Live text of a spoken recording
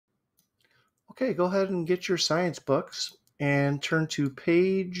Okay, go ahead and get your science books and turn to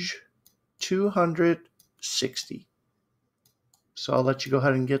page 260. So I'll let you go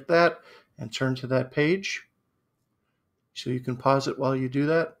ahead and get that and turn to that page. So you can pause it while you do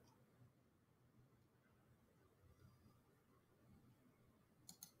that.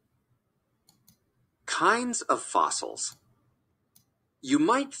 Kinds of fossils. You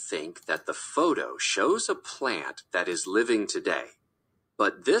might think that the photo shows a plant that is living today,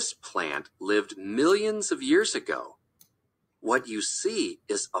 but this plant lived millions of years ago. What you see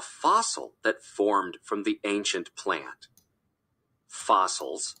is a fossil that formed from the ancient plant.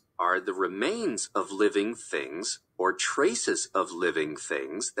 Fossils are the remains of living things or traces of living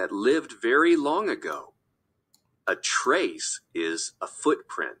things that lived very long ago. A trace is a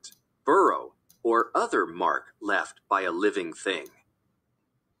footprint, burrow, or other mark left by a living thing.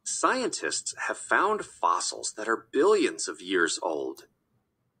 Scientists have found fossils that are billions of years old.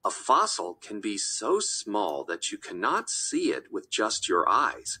 A fossil can be so small that you cannot see it with just your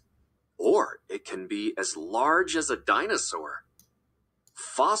eyes, or it can be as large as a dinosaur.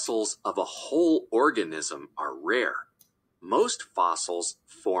 Fossils of a whole organism are rare. Most fossils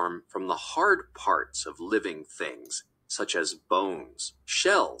form from the hard parts of living things, such as bones,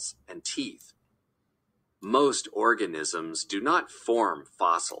 shells, and teeth. Most organisms do not form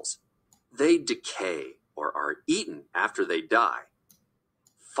fossils. They decay or are eaten after they die.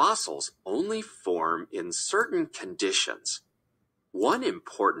 Fossils only form in certain conditions. One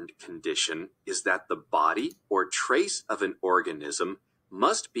important condition is that the body or trace of an organism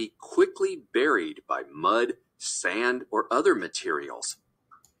must be quickly buried by mud, sand, or other materials.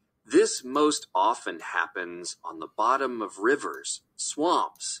 This most often happens on the bottom of rivers,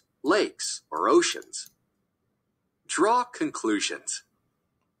 swamps, lakes, or oceans. Draw conclusions.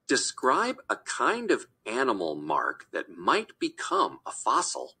 Describe a kind of animal mark that might become a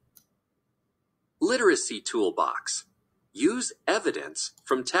fossil. Literacy toolbox. Use evidence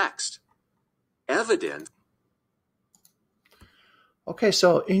from text. Evidence. Okay,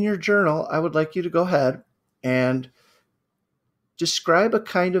 so in your journal, I would like you to go ahead and describe a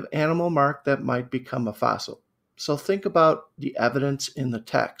kind of animal mark that might become a fossil. So think about the evidence in the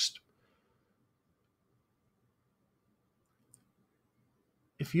text.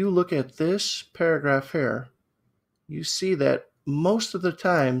 If you look at this paragraph here, you see that most of the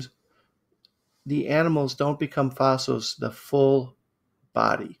times the animals don't become fossils the full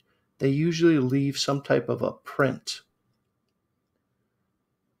body. They usually leave some type of a print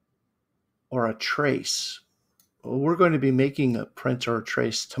or a trace. We're going to be making a print or a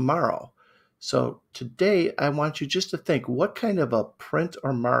trace tomorrow. So today I want you just to think, what kind of a print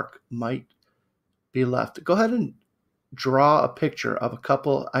or mark might be left? Go ahead and draw a picture of a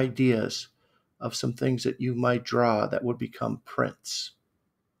couple ideas of some things that you might draw that would become prints.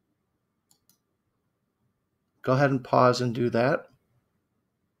 Go ahead and pause and do that.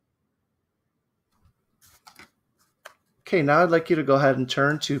 Okay, now I'd like you to go ahead and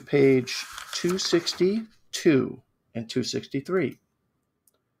turn to page 262 and 263.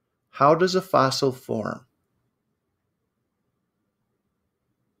 How does a fossil form?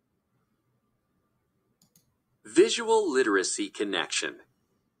 Visual literacy connection.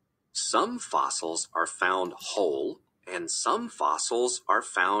 Some fossils are found whole, and some fossils are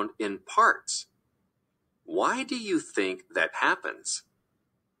found in parts. Why do you think that happens?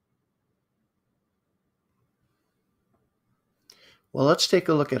 Well, let's take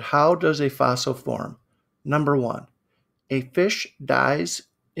a look at how does a fossil form. Number one, a fish dies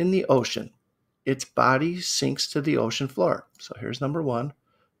in the ocean. Its body sinks to the ocean floor. So here's number one.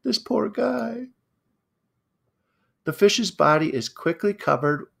 This poor guy. The fish's body is quickly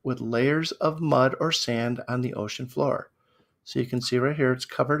covered with layers of mud or sand on the ocean floor. So you can see right here it's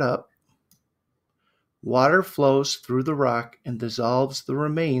covered up. Water flows through the rock and dissolves the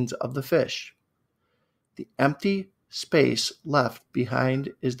remains of the fish. The empty space left behind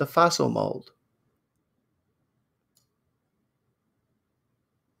is the fossil mold.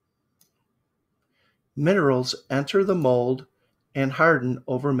 Minerals enter the mold and harden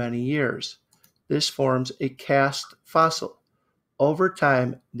over many years. This forms a cast fossil. Over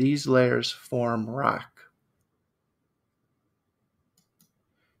time, these layers form rock.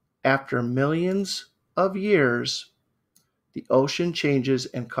 After millions of years, the ocean changes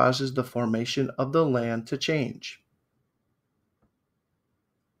and causes the formation of the land to change.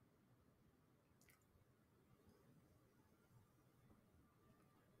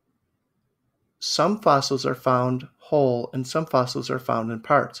 Some fossils are found whole and some fossils are found in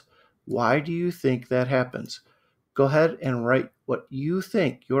parts. Why do you think that happens? Go ahead and write what you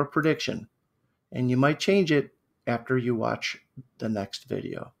think, your prediction, and you might change it after you watch the next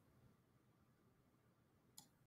video.